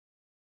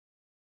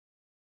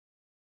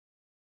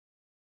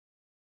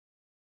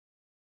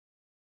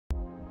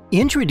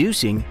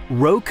Introducing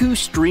Roku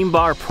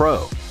Streambar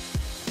Pro.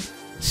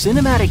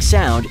 Cinematic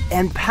sound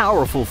and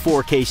powerful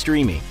 4K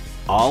streaming,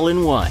 all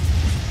in one.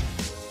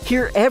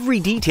 Hear every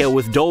detail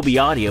with Dolby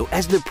Audio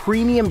as the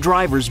premium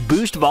drivers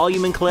boost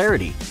volume and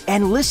clarity,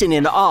 and listen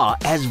in awe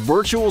as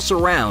virtual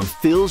surround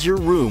fills your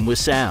room with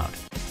sound.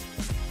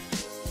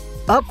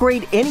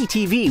 Upgrade any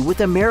TV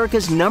with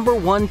America's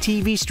 #1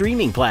 TV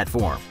streaming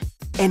platform,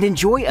 and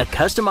enjoy a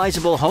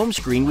customizable home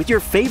screen with your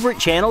favorite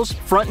channels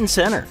front and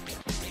center.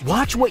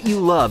 Watch what you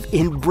love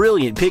in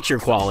brilliant picture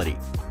quality,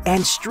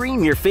 and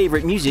stream your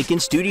favorite music in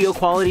studio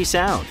quality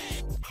sound.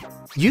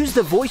 Use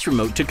the voice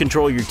remote to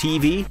control your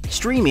TV,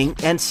 streaming,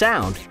 and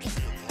sound.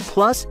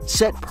 Plus,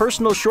 set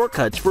personal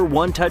shortcuts for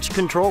one-touch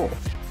control.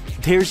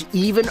 There's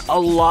even a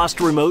lost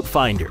remote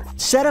finder.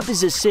 Setup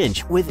is a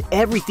cinch with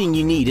everything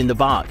you need in the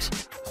box.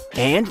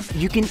 And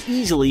you can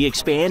easily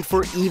expand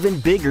for even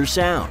bigger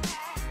sound.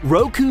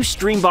 Roku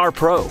Streambar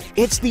Pro.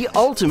 It's the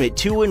ultimate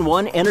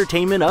 2-in-1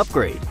 entertainment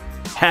upgrade.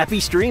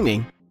 Happy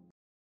streaming!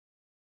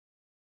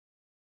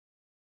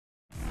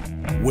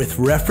 With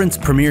reference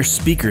Premier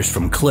speakers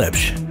from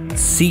Klipsch,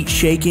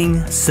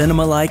 seat-shaking,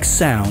 cinema-like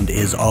sound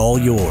is all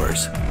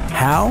yours.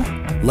 How?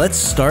 Let's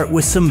start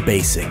with some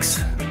basics.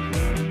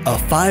 A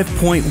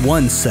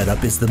 5.1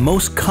 setup is the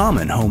most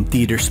common home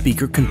theater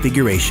speaker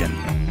configuration.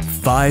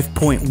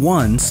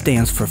 5.1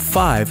 stands for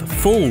 5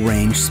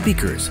 full-range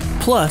speakers,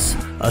 plus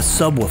a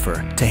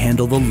subwoofer to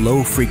handle the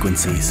low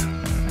frequencies.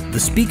 The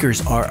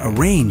speakers are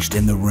arranged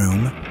in the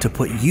room to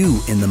put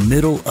you in the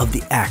middle of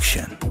the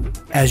action.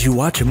 As you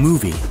watch a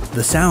movie,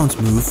 the sounds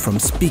move from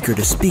speaker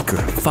to speaker,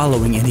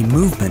 following any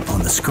movement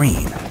on the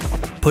screen.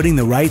 Putting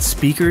the right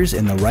speakers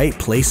in the right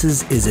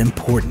places is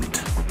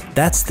important.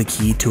 That's the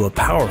key to a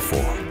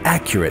powerful,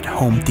 accurate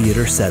home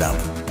theater setup.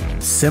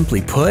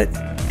 Simply put,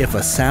 if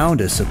a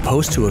sound is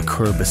supposed to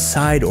occur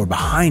beside or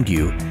behind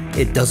you,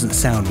 it doesn't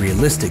sound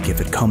realistic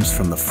if it comes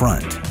from the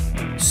front.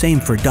 Same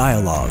for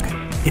dialogue.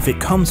 If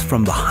it comes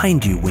from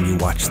behind you when you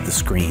watch the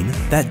screen,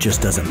 that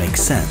just doesn't make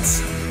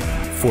sense.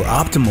 For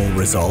optimal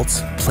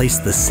results, place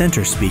the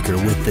center speaker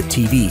with the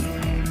TV.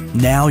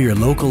 Now you're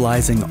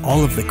localizing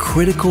all of the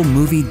critical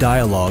movie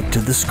dialogue to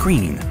the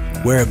screen,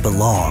 where it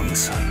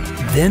belongs.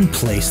 Then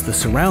place the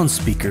surround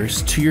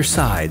speakers to your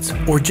sides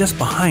or just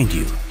behind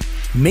you.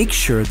 Make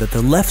sure that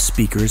the left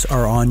speakers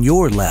are on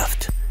your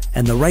left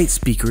and the right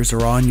speakers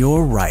are on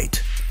your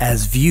right,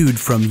 as viewed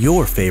from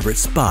your favorite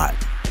spot.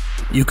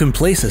 You can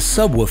place a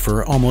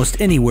subwoofer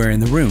almost anywhere in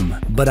the room,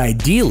 but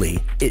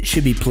ideally, it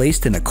should be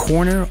placed in a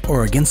corner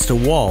or against a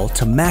wall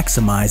to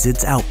maximize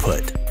its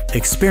output.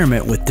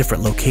 Experiment with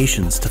different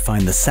locations to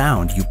find the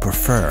sound you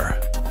prefer.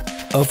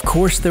 Of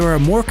course, there are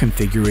more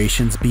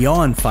configurations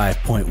beyond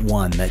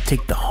 5.1 that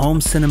take the home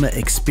cinema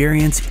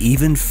experience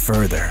even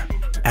further.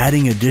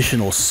 Adding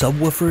additional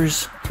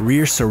subwoofers,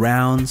 rear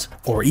surrounds,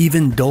 or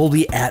even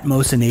Dolby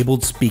Atmos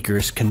enabled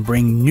speakers can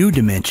bring new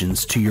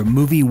dimensions to your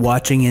movie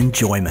watching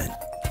enjoyment.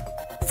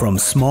 From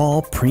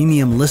small,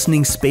 premium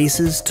listening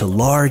spaces to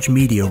large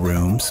media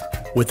rooms,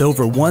 with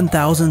over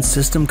 1,000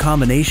 system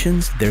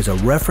combinations, there's a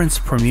reference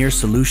Premier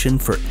solution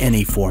for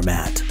any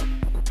format.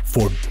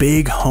 For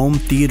big home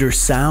theater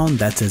sound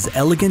that's as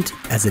elegant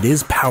as it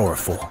is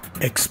powerful,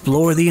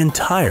 explore the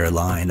entire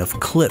line of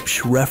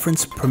Klipsch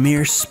reference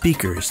Premier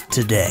speakers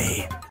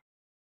today.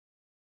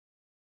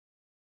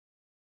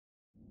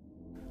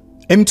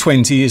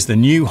 M20 is the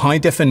new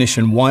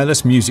high-definition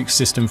wireless music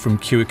system from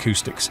Q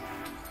Acoustics.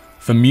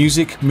 For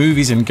music,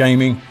 movies and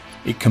gaming,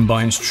 it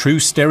combines true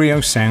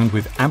stereo sound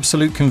with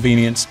absolute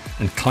convenience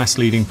and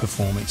class-leading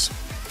performance.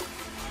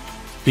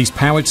 These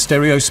powered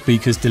stereo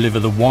speakers deliver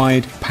the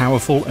wide,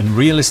 powerful and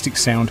realistic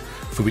sound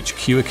for which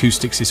Q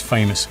Acoustics is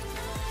famous.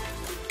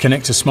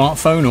 Connect a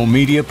smartphone or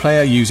media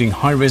player using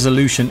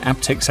high-resolution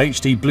aptX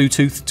HD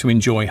Bluetooth to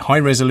enjoy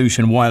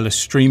high-resolution wireless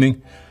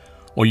streaming,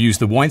 or use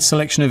the wide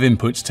selection of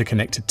inputs to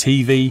connect a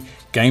TV,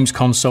 games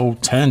console,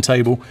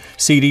 turntable,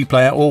 CD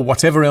player or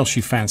whatever else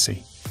you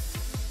fancy.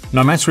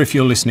 No matter if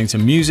you're listening to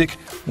music,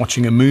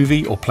 watching a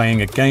movie or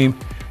playing a game,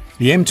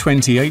 the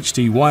M20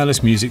 HD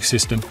wireless music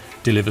system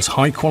delivers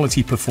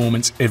high-quality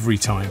performance every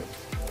time.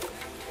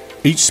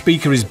 Each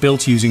speaker is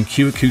built using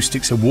Q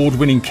Acoustics'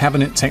 award-winning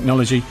cabinet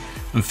technology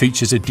and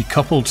features a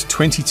decoupled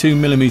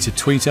 22mm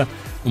tweeter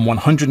and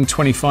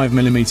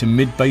 125mm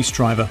mid-bass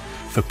driver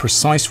for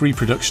precise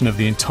reproduction of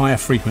the entire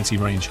frequency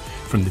range,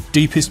 from the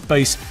deepest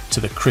bass to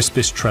the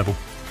crispest treble.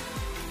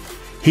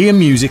 Hear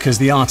music as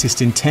the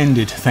artist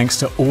intended thanks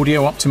to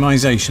audio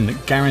optimization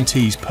that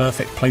guarantees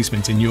perfect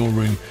placement in your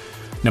room,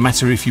 no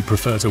matter if you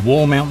prefer to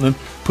wall mount them,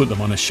 put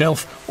them on a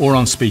shelf or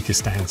on speaker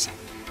stands.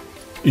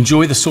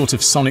 Enjoy the sort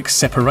of sonic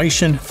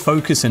separation,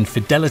 focus and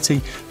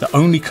fidelity that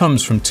only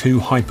comes from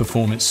two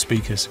high-performance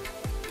speakers.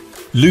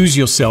 Lose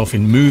yourself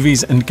in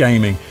movies and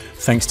gaming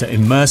thanks to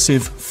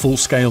immersive,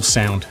 full-scale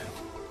sound.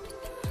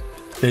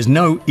 There's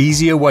no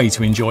easier way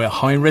to enjoy a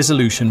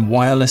high-resolution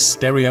wireless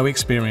stereo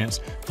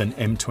experience than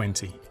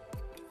M20.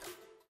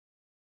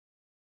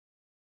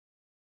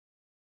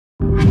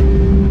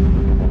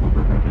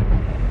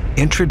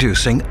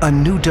 Introducing a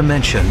new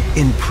dimension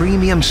in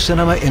premium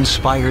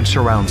cinema-inspired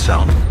surround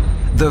sound.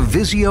 The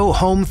Vizio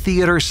Home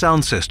Theater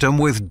Sound System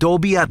with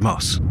Dolby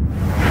Atmos.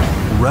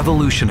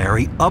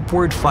 Revolutionary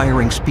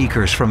upward-firing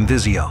speakers from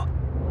Vizio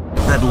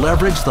that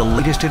leverage the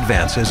latest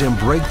advances in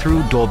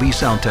breakthrough Dolby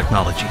sound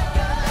technology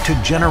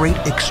to generate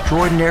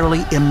extraordinarily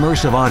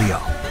immersive audio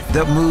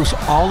that moves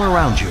all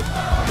around you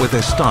with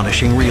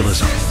astonishing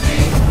realism.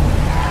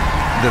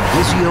 The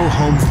Vizio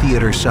Home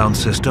Theater Sound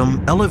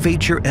System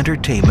elevates your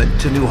entertainment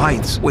to new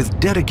heights with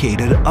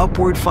dedicated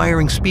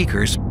upward-firing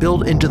speakers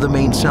built into the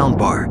main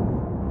soundbar,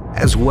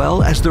 as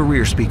well as the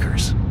rear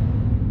speakers.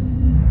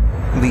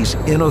 These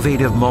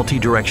innovative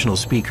multi-directional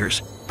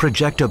speakers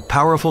project a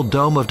powerful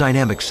dome of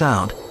dynamic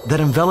sound that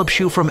envelops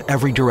you from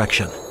every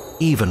direction,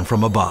 even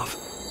from above.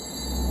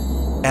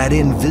 Add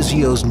in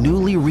Vizio's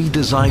newly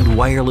redesigned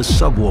wireless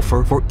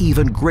subwoofer for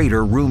even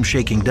greater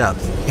room-shaking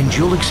depth, and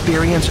you'll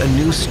experience a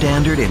new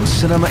standard in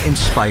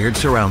cinema-inspired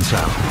surround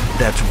sound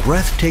that's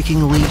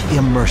breathtakingly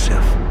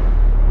immersive.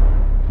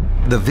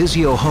 The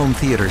Vizio Home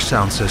Theater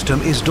Sound System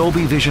is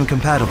Dolby Vision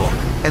compatible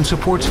and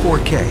supports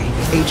 4K,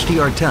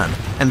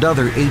 HDR10, and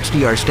other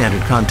HDR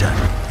standard content.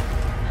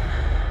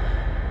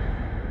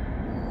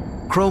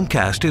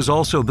 Chromecast is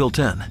also built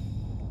in.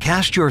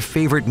 Cast your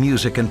favorite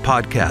music and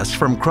podcasts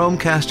from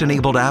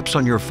Chromecast-enabled apps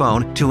on your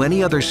phone to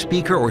any other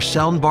speaker or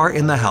soundbar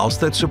in the house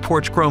that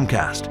supports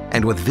Chromecast.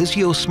 And with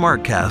Vizio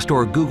SmartCast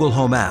or Google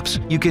Home apps,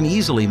 you can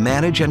easily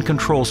manage and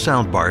control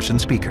soundbars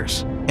and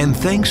speakers. And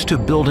thanks to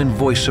built-in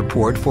voice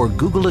support for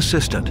Google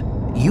Assistant,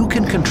 you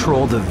can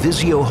control the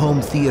Vizio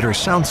Home Theater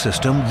Sound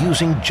System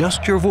using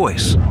just your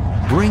voice.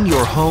 Bring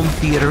your home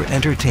theater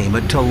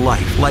entertainment to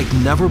life like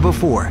never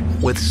before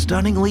with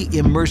stunningly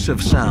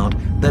immersive sound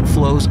that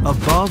flows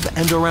above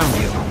and around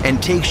you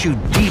and takes you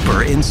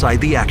deeper inside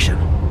the action.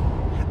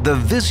 The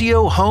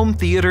Vizio Home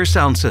Theater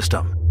Sound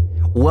System.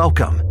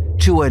 Welcome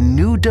to a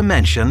new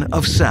dimension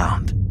of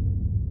sound.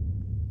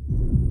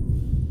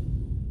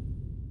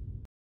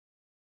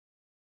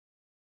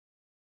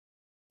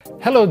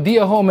 Hello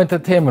dear home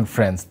entertainment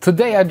friends.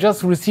 Today I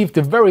just received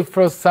the very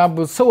first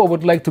sample, so I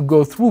would like to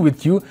go through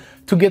with you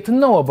to get to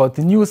know about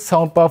the new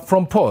soundbar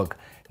from Polk,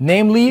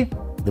 namely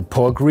the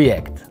Polk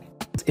React.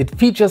 It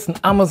features an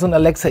Amazon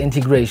Alexa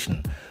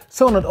integration,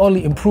 so not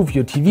only improve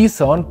your TV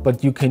sound,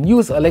 but you can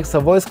use Alexa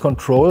voice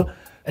control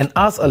and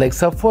ask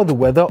Alexa for the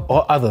weather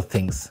or other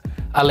things.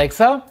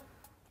 Alexa,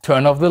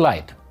 turn off the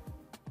light.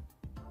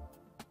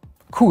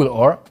 Cool,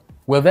 or?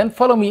 Well then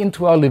follow me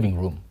into our living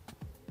room.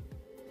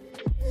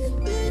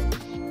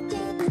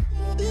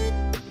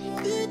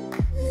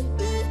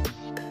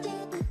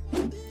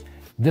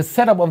 The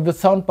setup of the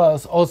soundbar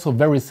is also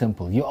very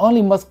simple. You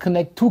only must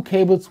connect two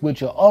cables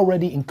which are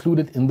already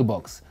included in the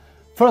box.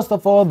 First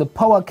of all, the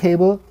power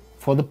cable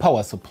for the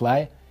power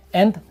supply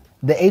and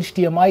the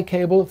HDMI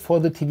cable for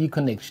the TV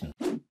connection.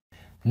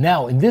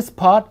 Now in this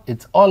part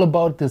it's all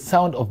about the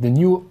sound of the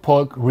new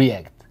Polk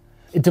React.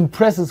 It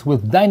impresses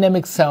with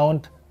dynamic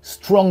sound,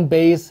 strong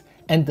bass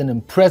and an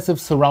impressive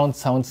surround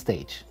sound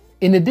stage.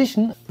 In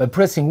addition, by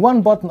pressing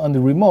one button on the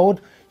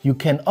remote, you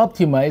can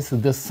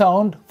optimize the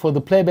sound for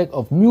the playback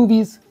of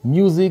movies,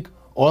 music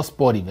or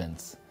sport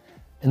events.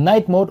 A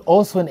night mode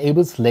also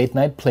enables late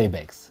night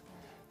playbacks.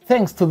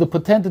 Thanks to the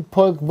patented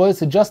Polk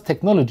Voice Adjust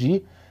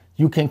technology,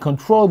 you can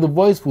control the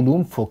voice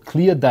volume for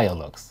clear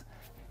dialogues.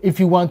 If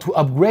you want to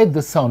upgrade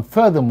the sound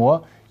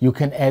furthermore, you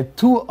can add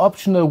two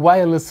optional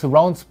wireless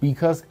surround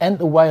speakers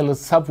and a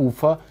wireless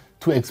subwoofer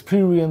to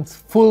experience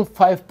full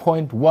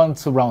 5.1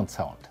 surround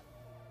sound.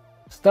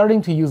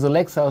 Starting to use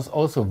Alexa is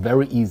also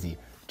very easy.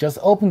 Just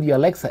open the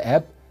Alexa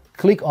app,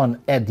 click on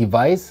Add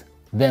Device,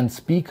 then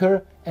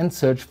Speaker and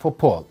search for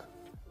Polk.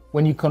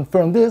 When you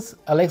confirm this,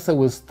 Alexa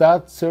will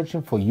start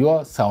searching for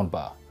your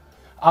soundbar.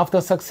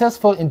 After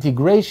successful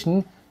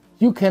integration,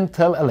 you can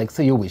tell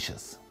Alexa your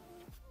wishes.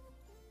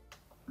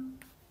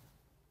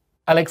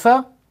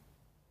 Alexa,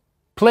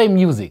 play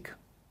music.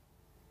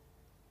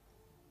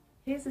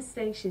 Here's a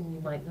station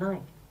you might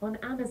like on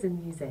Amazon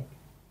Music.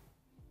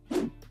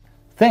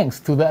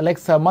 Thanks to the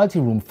Alexa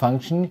multi-room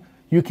function,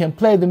 you can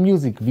play the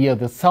music via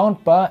the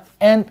soundbar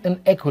and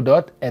an Echo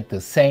Dot at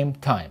the same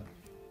time.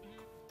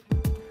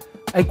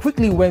 I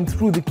quickly went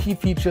through the key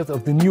features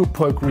of the new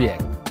Polk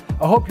React.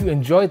 I hope you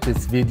enjoyed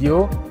this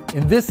video.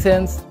 In this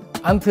sense,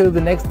 until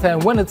the next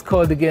time when it's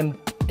called again,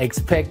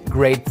 expect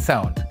great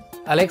sound.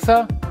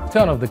 Alexa,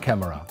 turn off the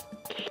camera.